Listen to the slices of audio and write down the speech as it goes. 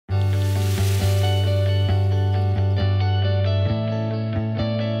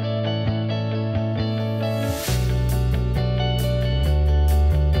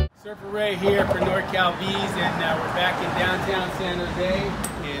Ray here for NorCal Bees, and we're back in downtown San Jose,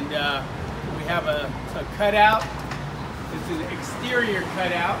 and we have a cutout. It's an exterior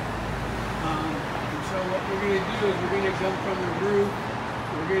cutout. And so what we're going to do is we're going to jump from the roof,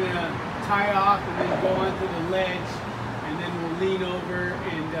 we're going to tie off and then go onto the ledge, and then we'll lean over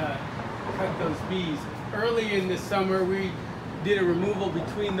and cut those bees. Early in the summer we did a removal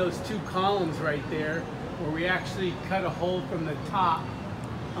between those two columns right there, where we actually cut a hole from the top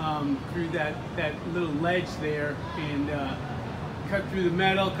through that little ledge there, and cut through the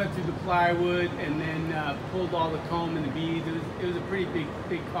metal, cut through the plywood, and then pulled all the comb and the bees. It was a pretty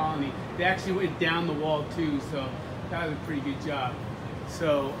big colony. They actually went down the wall too, so that was a pretty good job.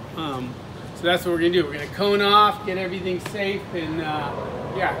 So so that's what we're gonna do. We're gonna cone off, get everything safe, and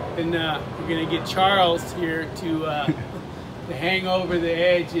yeah, then we're gonna get Charles here to hang over the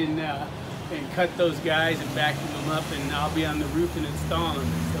edge and cut those guys and vacuum them up, and I'll be on the roof and install them.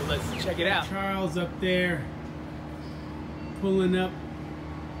 So let's check it out. Charles up there pulling up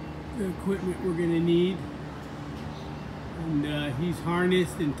the equipment we're gonna need, and he's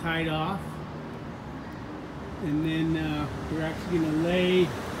harnessed and tied off, and then we're actually gonna lay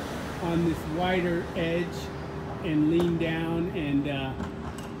on this wider edge and lean down and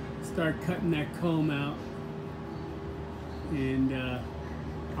start cutting that comb out, and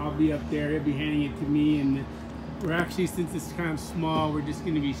I'll be up there, he'll be handing it to me, and we're actually, since it's kind of small, we're just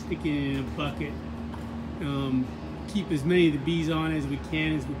going to be sticking it in a bucket. Keep as many of the bees on as we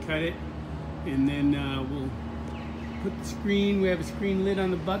can as we cut it, and then we'll put the screen, we have a screen lid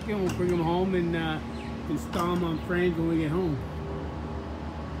on the bucket, and we'll bring them home and install them on frames when we get home.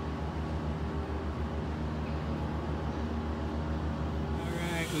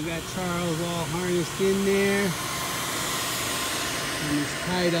 Alright, we got Charles all harnessed in there. And he's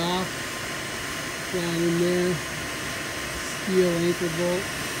tied off down in there, steel anchor bolt.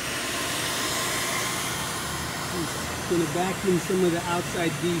 He's going to vacuum some of the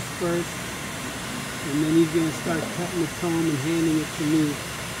outside bees first, and then he's going to start cutting the comb and handing it to me.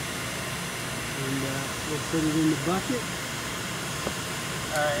 And we'll put it in the bucket.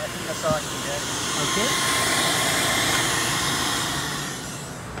 Alright, I think that's all I can get. Okay.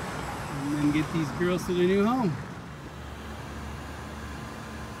 And then get these girls to their new home.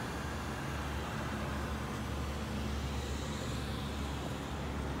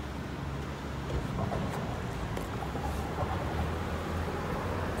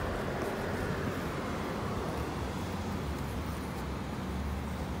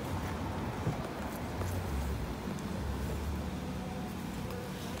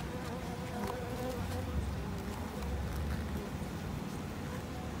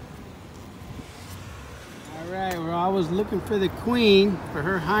 Alright, we're always looking for the queen, for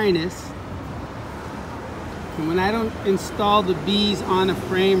Her Highness. And when I don't install the bees on a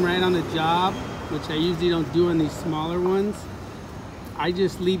frame right on the job, which I usually don't do on these smaller ones, I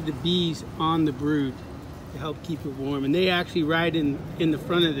just leave the bees on the brood to help keep it warm. And they actually ride in the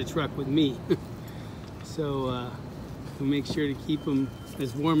front of the truck with me. So we'll make sure to keep them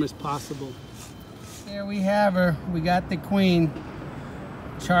as warm as possible. There we have her. We got the queen.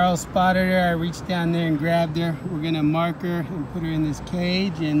 Charles spotted her. I reached down there and grabbed her. We're gonna mark her and put her in this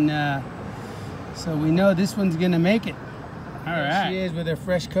cage, and so we know this one's gonna make it. All right. There she is with her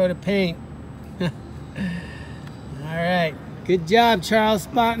fresh coat of paint. All right, good job, Charles,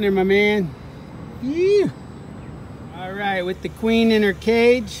 spotting her, my man. Ew. All right, with the queen in her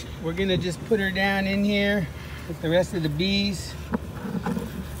cage, we're gonna just put her down in here with the rest of the bees,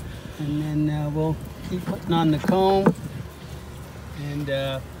 and then we'll keep putting on the comb.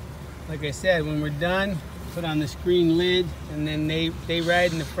 And like I said, when we're done, put on the screen lid, and then they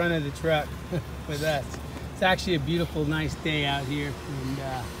ride in the front of the truck with us. It's actually a beautiful, nice day out here, and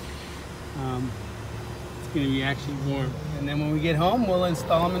it's going to be actually warm. And then when we get home, we'll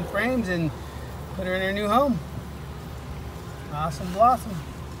install them in frames and put her in her new home. Awesome blossom.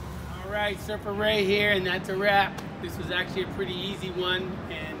 All right, Surfer Ray here, and that's a wrap. This was actually a pretty easy one,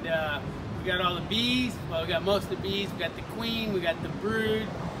 and we got all the bees. Well, we got most of the bees. We got the queen. We got the brood.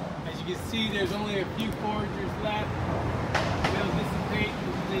 As you can see, there's only a few foragers left. They'll dissipate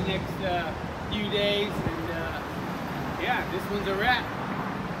in the next few days. And yeah, this one's a wrap.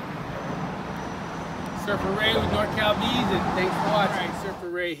 Surfer Ray with NorCal Bees, and thanks for watching. All right, Surfer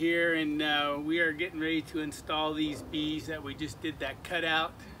Ray here, and we are getting ready to install these bees that we just did that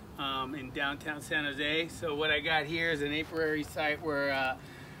cutout in downtown San Jose. So what I got here is an apiary site where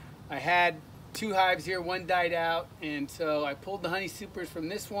I had 2 hives here, one died out, and so I pulled the honey supers from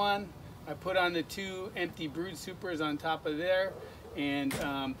this one. I put on the 2 empty brood supers on top of there, and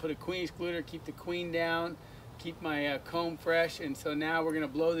put a queen excluder, keep the queen down, keep my comb fresh. And so now we're gonna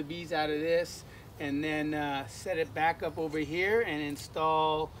blow the bees out of this and then set it back up over here and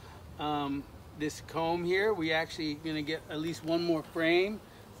install this comb here. We actually gonna get at least one more frame.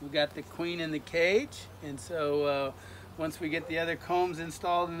 We got the queen in the cage, and so once we get the other combs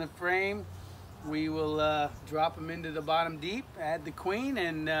installed in the frame, we will drop them into the bottom deep, add the queen,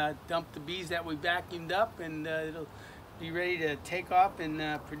 and dump the bees that we vacuumed up, and it'll be ready to take off and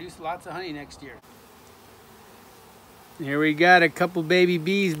produce lots of honey next year. Here we got a couple baby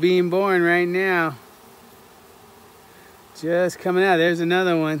bees being born right now. Just coming out. There's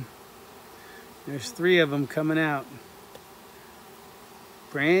another one. There's 3 of them coming out.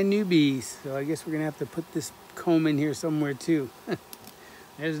 Brand new bees. So I guess we're gonna have to put this comb in here somewhere too.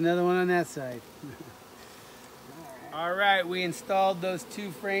 There's another one on that side. All right, we installed those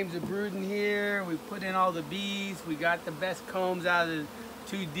 2 frames of brooding here. We put in all the bees. We got the best combs out of the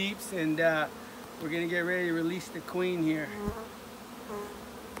 2 deeps, and we're gonna get ready to release the queen here.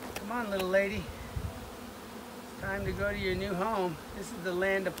 Come on, little lady. It's time to go to your new home. This is the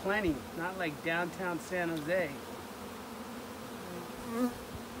land of plenty, not like downtown San Jose.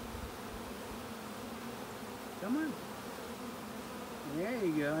 Come on. There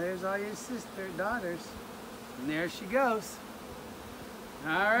you go. There's all your daughters. And there she goes.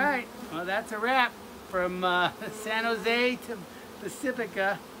 All right. Well, that's a wrap from San Jose to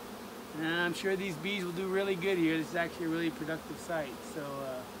Pacifica. I'm sure these bees will do really good here. This is actually a really productive site. So,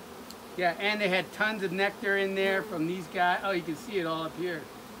 yeah, and they had tons of nectar in there from these guys. Oh, you can see it all up here.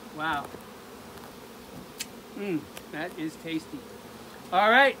 Wow. That is tasty. All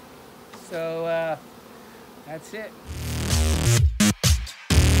right. So, that's it.